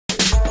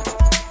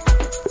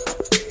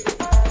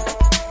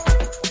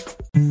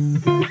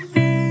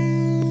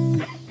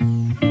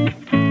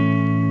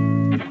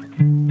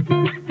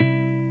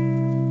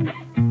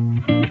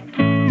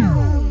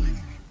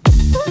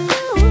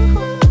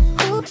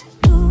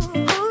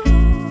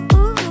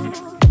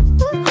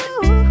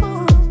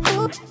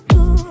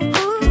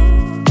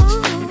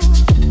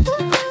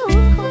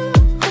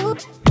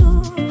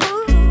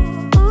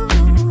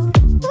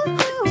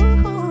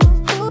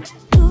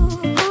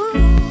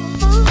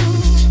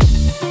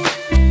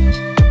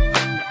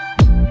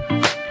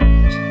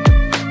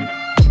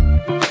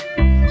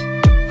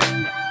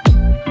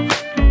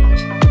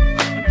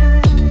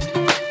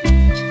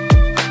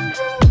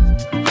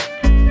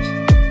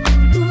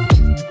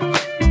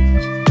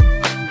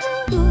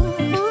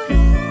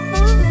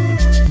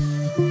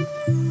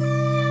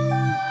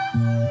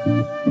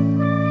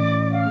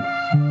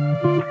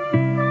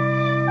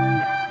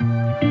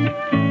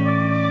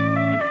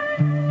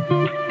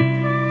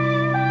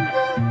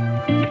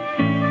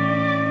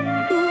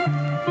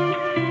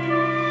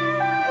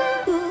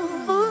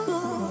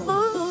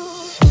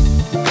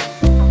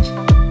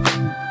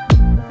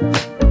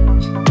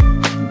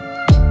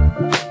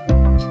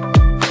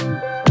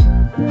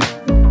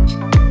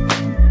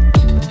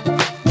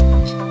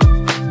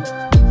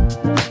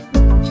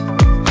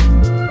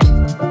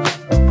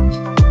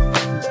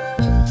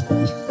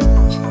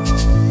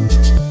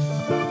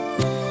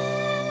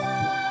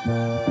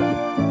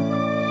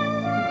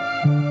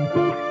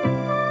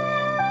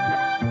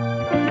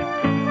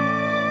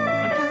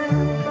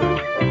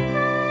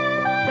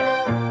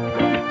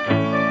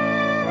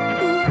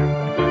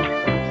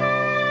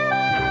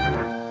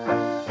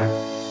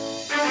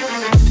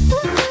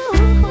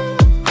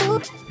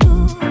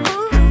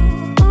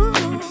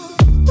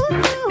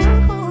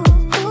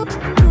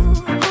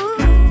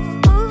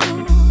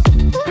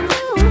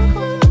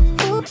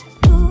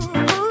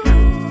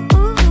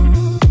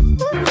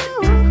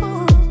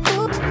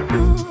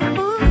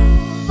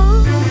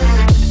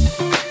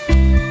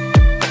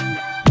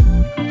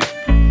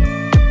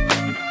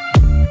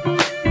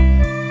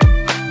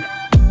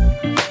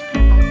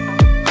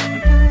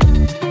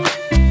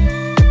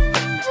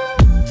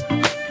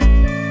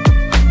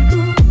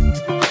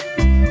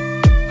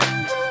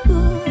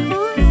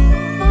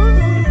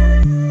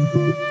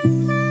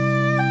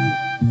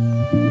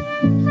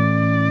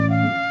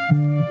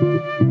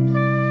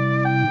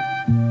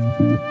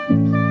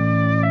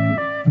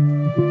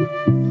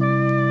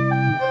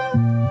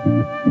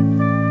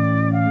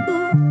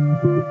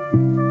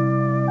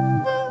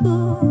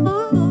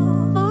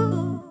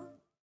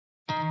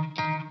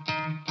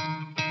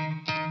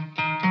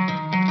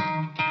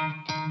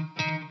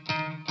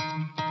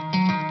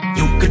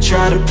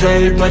Try to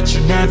play, but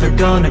you're never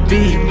gonna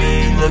beat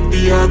me. Look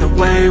the other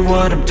way,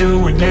 what I'm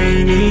doing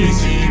ain't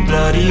easy.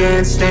 Bloody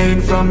hands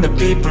stained from the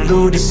people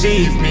who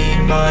deceive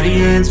me. Muddy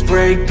hands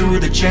break through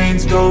the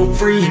chains, go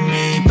free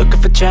me. Looking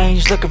for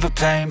change, looking for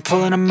pain.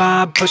 Pulling a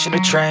mob, pushing a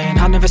train.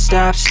 I'll never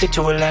stop, stick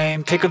to a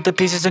lane. Pick up the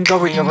pieces and go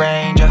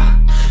rearrange.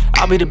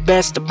 I'll be the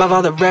best above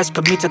all the rest,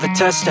 put me to the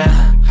test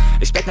and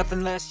expect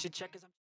nothing less. You check